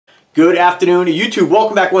Good afternoon to YouTube.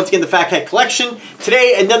 Welcome back once again to the Fat Cat Collection.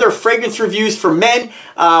 Today, another fragrance reviews for men.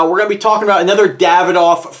 We're going to be talking about another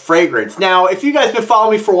Davidoff fragrance. Now, if you guys have been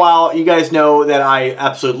following me for a while, you guys know that I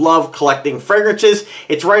absolutely love collecting fragrances.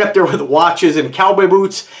 It's right up there with watches and cowboy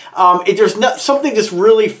boots. There's something just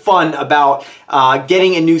really fun about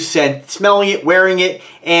getting a new scent, smelling it, wearing it,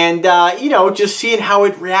 and you know, just seeing how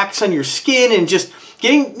it reacts on your skin and just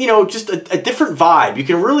getting, you know, just a different vibe. You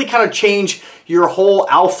can really kind of change your whole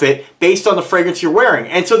outfit based on the fragrance you're wearing.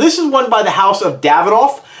 And so this is one by the house of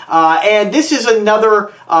Davidoff, and this is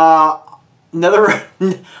another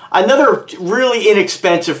really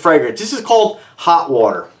inexpensive fragrance. This is called Hot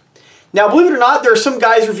Water. Now, believe it or not, there are some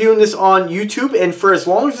guys reviewing this on YouTube, and for as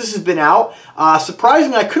long as this has been out,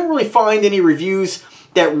 surprisingly, I couldn't really find any reviews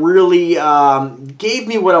that really gave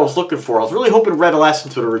me what I was looking for. I was really hoping Red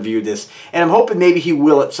Essence would have reviewed this, and I'm hoping maybe he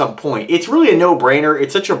will at some point. It's really a no-brainer.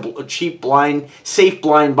 It's such a cheap, safe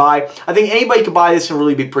blind buy. I think anybody could buy this and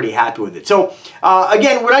really be pretty happy with it. So,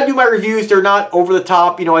 again, when I do my reviews, they're not over the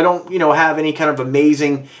top. You know, I don't, have any kind of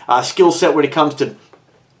amazing skill set when it comes to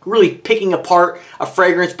really picking apart a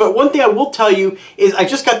fragrance. But one thing I will tell you is I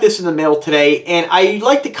just got this in the mail today, and I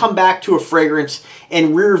like to come back to a fragrance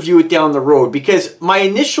and re-review it down the road, because my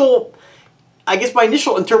initial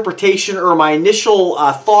interpretation or my initial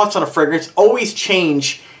thoughts on a fragrance always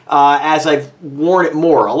change as I've worn it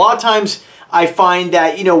more. A lot of times I find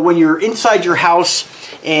that, when you're inside your house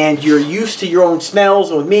and you're used to your own smells,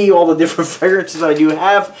 and with me, all the different fragrances I do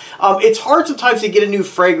have, it's hard sometimes to get a new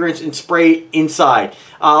fragrance and spray it inside.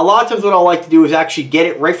 A lot of times what I like to do is actually get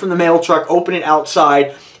it right from the mail truck, open it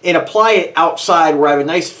outside, and apply it outside where I have a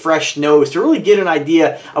nice fresh nose to really get an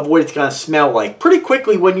idea of what it's going to smell like. Pretty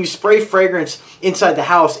quickly, when you spray fragrance inside the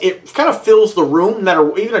house, it kind of fills the room, no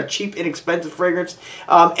matter even a cheap, inexpensive fragrance,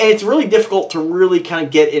 and it's really difficult to really kind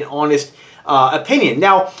of get an honest opinion.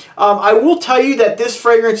 Now, I will tell you that this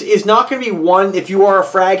fragrance is not going to be one, if you are a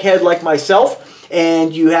frag head like myself,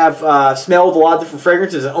 and you have smelled a lot of different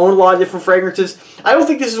fragrances and owned a lot of different fragrances, I don't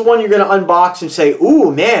think this is one you're going to unbox and say,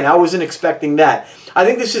 ooh, man, I wasn't expecting that. I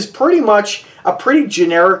think this is pretty much a pretty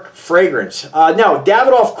generic fragrance. Now,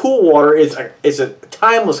 Davidoff Cool Water is a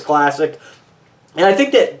timeless classic, and I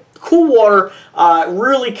think that Cool Water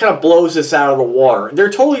really kind of blows this out of the water.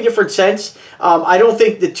 They're totally different scents. I don't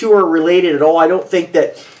think the two are related at all. I don't think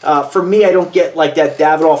that, for me, I don't get like that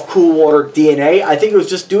Davidoff Cool Water DNA. I think it was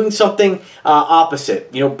just doing something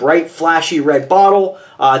opposite. Bright, flashy red bottle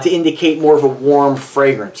to indicate more of a warm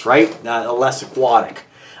fragrance, right? Less aquatic.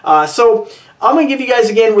 So I'm going to give you guys,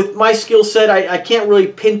 again, with my skill set, I can't really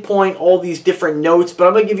pinpoint all these different notes, but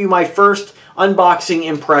I'm going to give you my first unboxing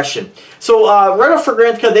impression. So right off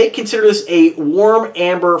Fragrantica, they consider this a warm,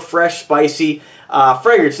 amber, fresh, spicy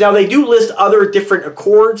fragrance. Now, they do list other different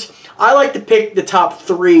accords. I like to pick the top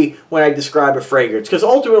three when I describe a fragrance, because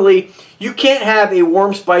ultimately, you can't have a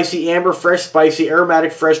warm, spicy, amber, fresh, spicy,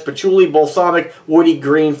 aromatic, fresh, patchouli, balsamic, woody,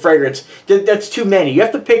 green fragrance. That's too many. You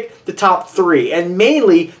have to pick the top three, and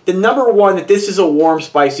mainly the number one, that this is a warm,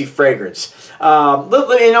 spicy fragrance. And I'm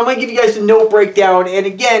going to give you guys the note breakdown, and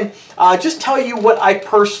again, just tell you what I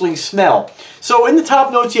personally smell. So in the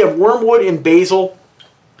top notes, you have wormwood and basil.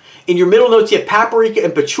 In your middle notes, you have paprika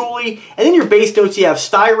and patchouli. And in your base notes, you have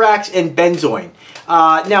styrax and benzoin.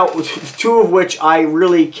 Now, two of which I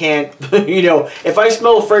really can't, if I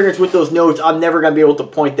smell a fragrance with those notes, I'm never going to be able to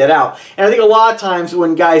point that out. And I think a lot of times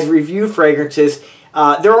when guys review fragrances,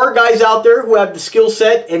 there are guys out there who have the skill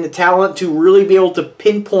set and the talent to really be able to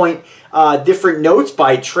pinpoint different notes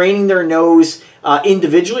by training their nose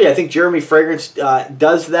individually. I think Jeremy Fragrance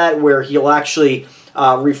does that, where he'll actually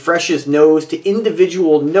refresh his nose to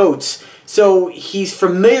individual notes, so he's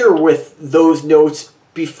familiar with those notes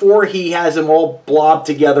before he has them all blobbed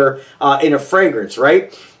together in a fragrance,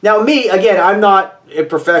 right? Now, me, again, I'm not a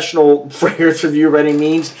professional fragrance reviewer by any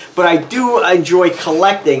means, but I do enjoy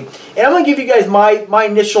collecting, and I'm going to give you guys my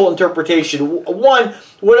initial interpretation. One,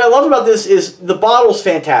 what I love about this is the bottle's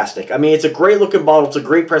fantastic. I mean, it's a great looking bottle, it's a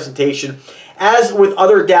great presentation. As with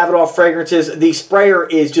other Davidoff fragrances, the sprayer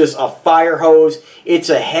is just a fire hose. It's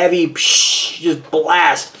a heavy, just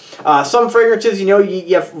blast. Some fragrances, you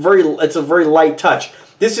have it's a very light touch.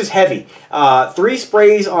 This is heavy. 3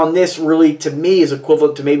 sprays on this really, to me, is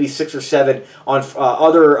equivalent to maybe 6 or 7 on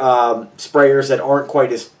other sprayers that aren't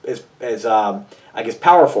quite as I guess,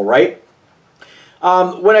 powerful, right?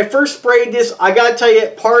 When I first sprayed this, I gotta tell you,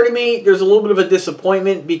 part of me, there's a little bit of a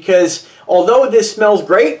disappointment, because although this smells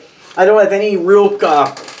great, I don't have any real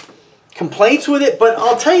complaints with it, but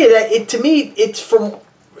I'll tell you that to me, it's from,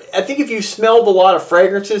 I think if you've smelled a lot of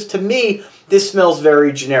fragrances, to me, this smells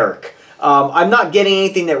very generic. I'm not getting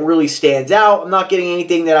anything that really stands out. I'm not getting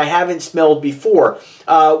anything that I haven't smelled before.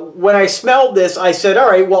 When I smelled this, I said, all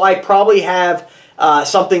right, well, I probably have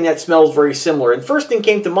something that smells very similar. And first thing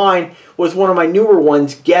came to mind was one of my newer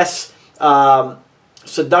ones, Guess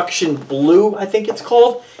Seduction Blue, I think it's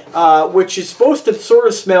called, which is supposed to sort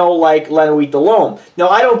of smell like La Nuit de l'Homme. Now,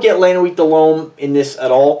 I don't get La Nuit de l'Homme in this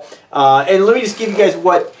at all. And let me just give you guys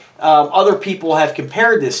what other people have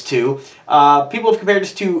compared this to. People have compared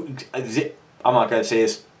this to, I'm not going to say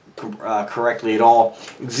this correctly at all,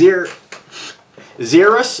 Xerus,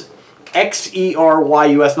 Xerys,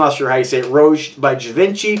 I'm not sure how you say it, Rouge by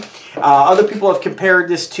Givenchy. Other people have compared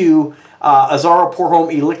this to Azzaro Pour Homme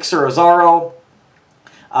Elixir Azzaro.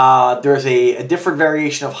 There's a different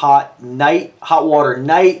variation of Hot Water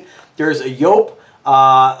Night. There's a Yope.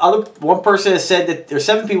 One person has said that there's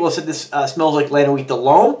 7 people have said this smells like La Nuit de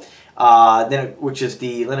l'Homme, which is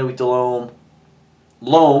the La Nuit de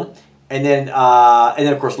l'Homme, and then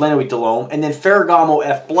of course La Nuit de l'Homme, and then Ferragamo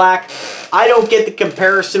F Black. I don't get the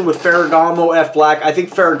comparison with Ferragamo F Black. I think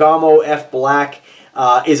Ferragamo F Black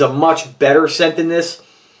is a much better scent than this.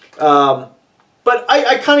 But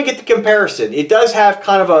I kind of get the comparison. It does have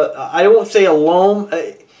kind of a, I don't want to say a l'Homme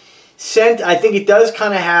scent. I think it does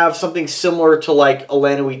kind of have something similar to like a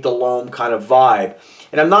La Nuit de l'Homme kind of vibe.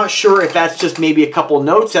 And I'm not sure if that's just maybe a couple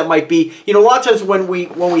notes. That might be, you know, a lot of times when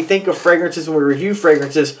we think of fragrances, when we review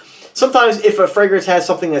fragrances, sometimes if a fragrance has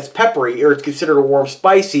something that's peppery or it's considered a warm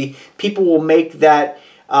spicy, people will make that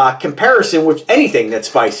comparison with anything that's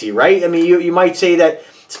spicy, right? I mean, you might say that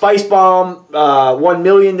Spice Bomb, 1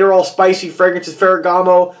 Million, they're all spicy fragrances.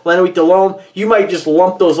 Ferragamo, La Nuit de l'Homme, you might just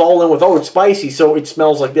lump those all in with, oh, it's spicy, so it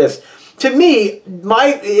smells like this. To me,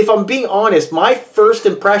 if I'm being honest, my first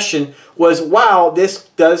impression was, wow, this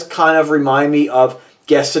does kind of remind me of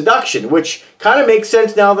Guess Seduction, which kind of makes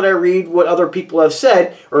sense now that I read what other people have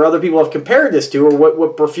said, or other people have compared this to, or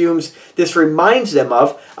what perfumes this reminds them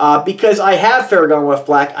of, because I have Ferragamo F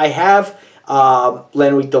Black, I have La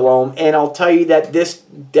Nuit de l'Homme, and I'll tell you that this,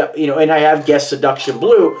 you know, and I have Guess Seduction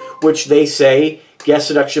Blue, which they say Guess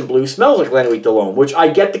Seduction Blue smells like La Nuit de l'Homme, which I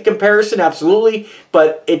get the comparison, absolutely,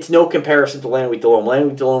 but it's no comparison to La Nuit de l'Homme. La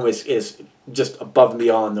Nuit de l'Homme is just above and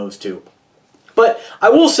beyond those two. But I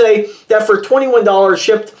will say that for $21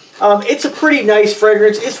 shipped, it's a pretty nice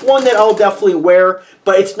fragrance. It's one that I'll definitely wear,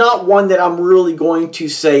 but it's not one that I'm really going to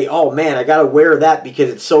say, oh man, I got to wear that because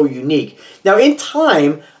it's so unique. Now in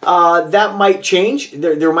time, that might change.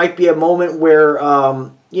 There might be a moment where,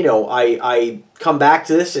 you know, I come back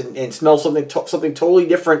to this and smell something totally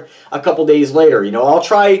different a couple days later. You know, I'll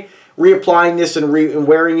try reapplying this and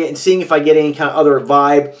wearing it and seeing if I get any kind of other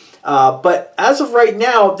vibe. But as of right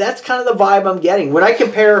now, that's kind of the vibe I'm getting. When I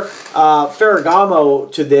compare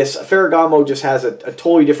Ferragamo to this, Ferragamo just has a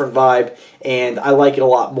totally different vibe, and I like it a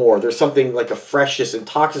lot more. There's something like a freshness,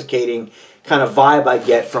 intoxicating kind of vibe I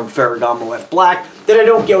get from Ferragamo F Black that I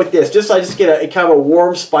don't get with this. I just get a kind of a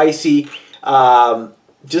warm, spicy,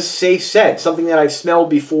 just safe scent, something that I've smelled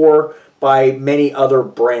before by many other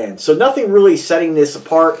brands. So nothing really setting this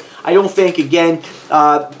apart. I don't think, again,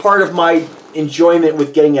 part of my enjoyment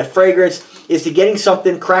with getting a fragrance is to getting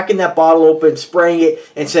something, cracking that bottle open, spraying it,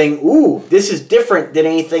 and saying, ooh, this is different than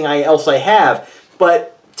anything else I have.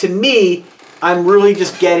 But to me, I'm really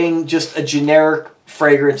just getting just a generic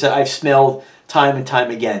fragrance that I've smelled time and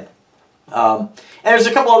time again. And there's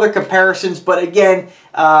a couple other comparisons, but again,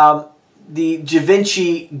 the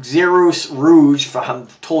Givenchy Xerus Rouge, I'm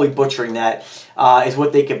totally butchering that, is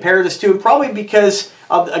what they compare this to. Probably because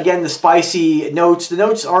of, again, the spicy notes. The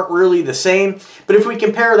notes aren't really the same. But if we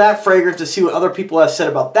compare that fragrance to see what other people have said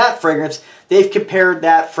about that fragrance, they've compared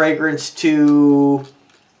that fragrance to,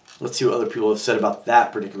 let's see what other people have said about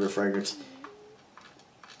that particular fragrance.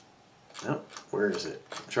 Oh, where is it?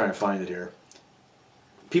 I'm trying to find it here.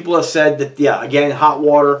 People have said that, yeah, again, Hot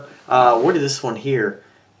Water. What is this one here?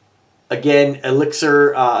 Again,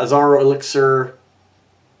 Elixir, Azzaro Elixir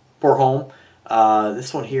Pour Homme.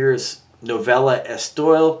 This one here is Novella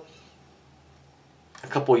Estoile. A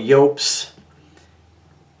couple Yopes.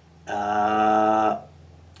 Yeah,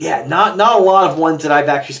 not a lot of ones that I've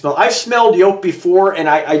actually smelled. I've smelled Yope before, and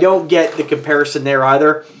I don't get the comparison there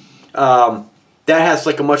either. That has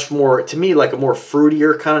like a much more, to me, like a more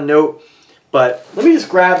fruitier kind of note. But let me just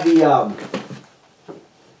grab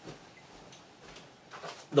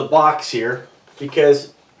the box here,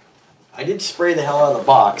 because I did spray the hell out of the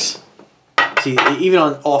box. See, even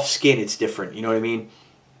on off skin, it's different. You know what I mean?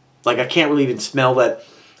 Like, I can't really even smell that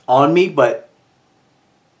on me, but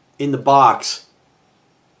in the box,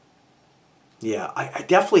 yeah, I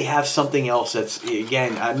definitely have something else that's,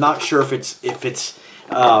 again, I'm not sure if it's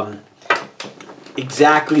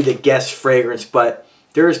exactly the guess fragrance, but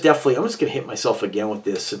there is definitely, I'm just going to hit myself again with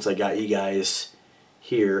this since I got you guys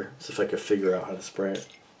here. See if I can figure out how to spray it.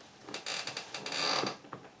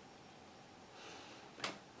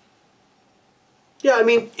 Yeah, I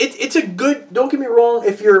mean, it's a good, don't get me wrong,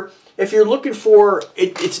 if you're looking for,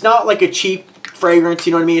 it's not like a cheap fragrance,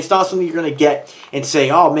 you know what I mean? It's not something you're going to get and say,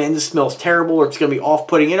 oh man, this smells terrible, or it's going to be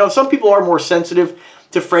off-putting. You know, some people are more sensitive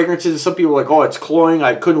to fragrances, and some people are like, oh, it's cloying,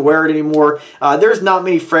 I couldn't wear it anymore. There's not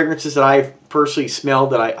many fragrances that I've personally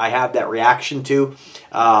smelled that I have that reaction to.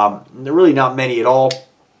 There are really not many at all.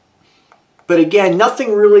 But again,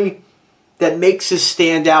 nothing really that makes this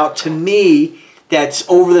stand out to me that's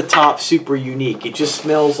over the top, super unique. It just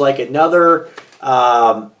smells like another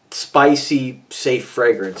spicy, safe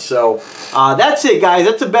fragrance. So that's it, guys.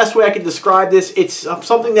 That's the best way I can describe this. It's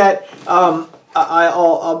something that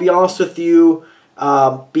I'll be honest with you,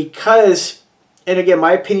 because, and again,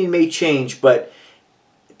 my opinion may change, but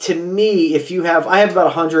to me, if you have, I have about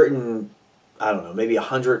 100 and, I don't know, maybe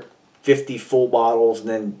 150 full bottles, and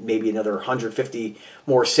then maybe another 150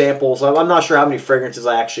 more samples. I'm not sure how many fragrances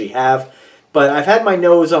I actually have, but I've had my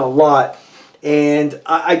nose on a lot, and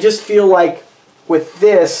I just feel like with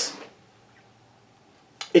this,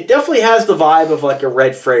 it definitely has the vibe of like a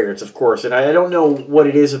red fragrance, of course, and I don't know what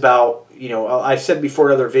it is about, you know, I've said before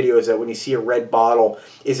in other videos that when you see a red bottle,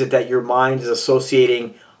 is it that your mind is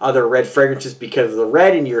associating other red fragrances because of the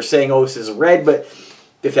red, and you're saying, oh, this is red, but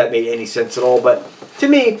if that made any sense at all. But to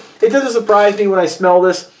me, it doesn't surprise me when I smell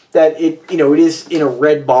this that it, you know, it is in a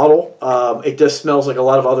red bottle. It just smells like a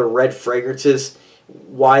lot of other red fragrances.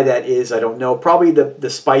 Why that is, I don't know. Probably the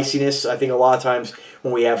spiciness. I think a lot of times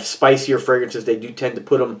when we have spicier fragrances, they do tend to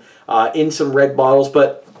put them in some red bottles.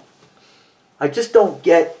 But I just don't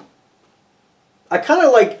get. I kind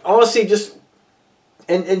of like, honestly, just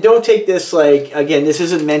and don't take this like, again, this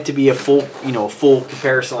isn't meant to be a full, you know, full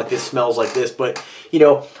comparison like this smells like this, but you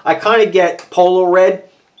know, I kind of get Polo Red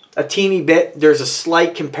a teeny bit. There's a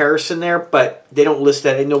slight comparison there, but they don't list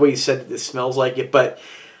that, and nobody said that this smells like it. But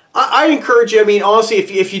I encourage you, I mean, honestly,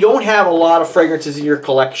 if you don't have a lot of fragrances in your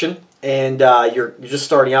collection, and you're just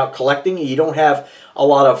starting out collecting, and you don't have a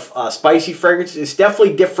lot of spicy fragrances, it's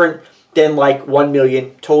definitely different than like 1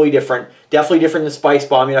 Million, totally different. Definitely different than Spice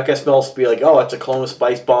Bomb. You're not going to smell to be like, oh, it's a clone of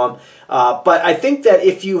Spice Bomb. But I think that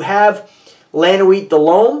if you have Lannoitre de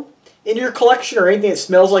L'Homme in your collection or anything that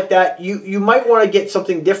smells like that, you might want to get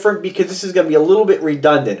something different because this is going to be a little bit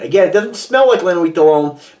redundant. Again, it doesn't smell like Lannoitre de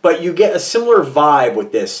L'Homme, but you get a similar vibe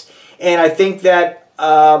with this. And I think that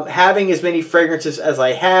having as many fragrances as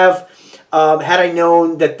I have, had I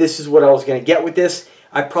known that this is what I was going to get with this,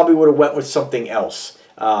 I probably would have went with something else.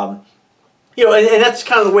 You know, and that's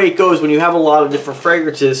kind of the way it goes when you have a lot of different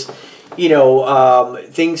fragrances. You know,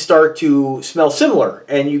 things start to smell similar,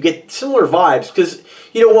 and you get similar vibes. Because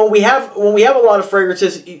you know, when we have a lot of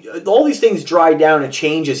fragrances, all these things dry down and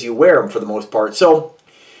change as you wear them for the most part. So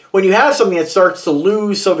when you have something that starts to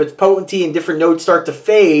lose some of its potency and different notes start to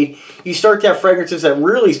fade, you start to have fragrances that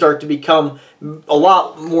really start to become a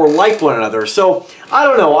lot more like one another. So I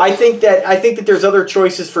don't know. I think that there's other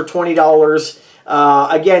choices for $20.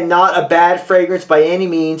 Again, not a bad fragrance by any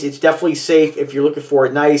means. It's definitely safe if you're looking for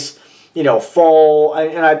a nice, you know, fall.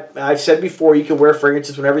 And I've said before, you can wear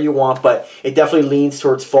fragrances whenever you want, but it definitely leans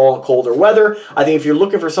towards fall and colder weather. I think if you're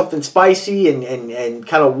looking for something spicy and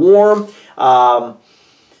kind of warm,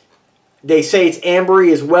 they say it's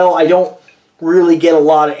ambery as well. I don't really get a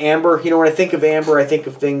lot of amber. You know, when I think of amber, I think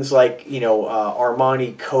of things like, you know,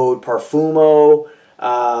 Armani Code Parfumo.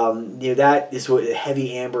 You know, that is what a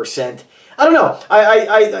heavy amber scent. I don't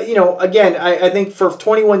know. You know, again, I think for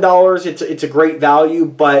 $21, it's a great value.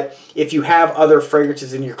 But if you have other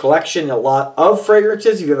fragrances in your collection, a lot of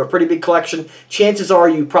fragrances, if you have a pretty big collection, chances are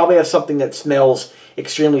you probably have something that smells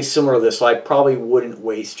extremely similar to this. So I probably wouldn't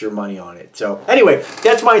waste your money on it. So anyway,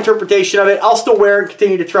 that's my interpretation of it. I'll still wear it,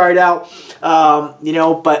 continue to try it out. You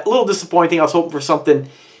know, but a little disappointing. I was hoping for something.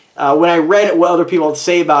 When I read what other people had to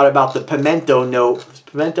say about the pimento note,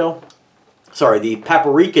 the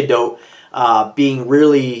paprika note being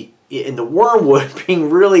really, in the wormwood being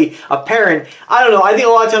really apparent. I don't know. I think a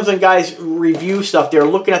lot of times when guys review stuff, they're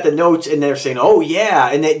looking at the notes and they're saying, oh yeah,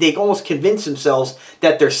 and they almost convince themselves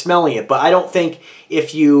that they're smelling it. But I don't think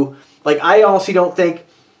if you, like, I honestly don't think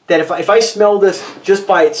that if I smell this just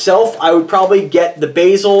by itself, I would probably get the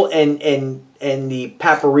basil and the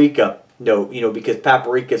paprika note, you know, because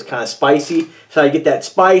paprika is kind of spicy. So I get that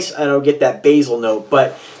spice, and I'll get that basil note.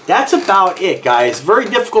 But that's about it, guys. Very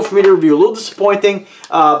difficult for me to review. A little disappointing,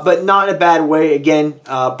 but not in a bad way, again.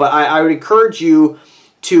 But I would encourage you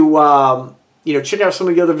to, you know, check out some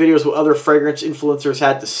of the other videos what other fragrance influencers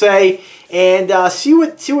had to say. and see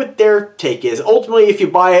what their take is. Ultimately, if you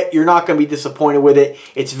buy it, you're not going to be disappointed with it.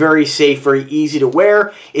 It's very safe, very easy to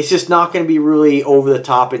wear. It's just not going to be really over the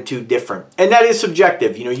top and too different. And that is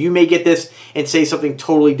subjective. You know, you may get this and say something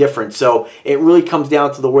totally different. So it really comes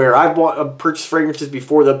down to the wear. I've purchased fragrances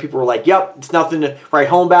before that people were like, yep, it's nothing to write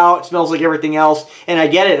home about. It smells like everything else. And I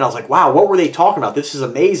get it. And I was like, wow, what were they talking about? This is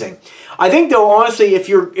amazing. I think, though, honestly, if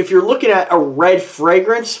you're looking at a red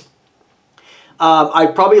fragrance,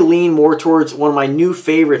 I'd probably lean more towards one of my new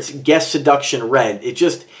favorites, Guest Seduction Red.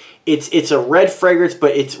 It's a red fragrance,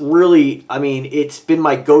 but it's really, I mean, it's been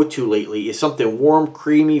my go-to lately. It's something warm,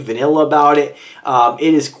 creamy, vanilla about it.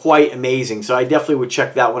 It is quite amazing. So I definitely would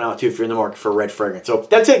check that one out too if you're in the market for a red fragrance. So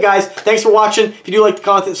that's it, guys. Thanks for watching. If you do like the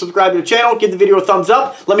content, subscribe to the channel. Give the video a thumbs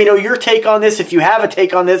up. Let me know your take on this if you have a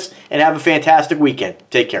take on this, and have a fantastic weekend.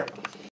 Take care.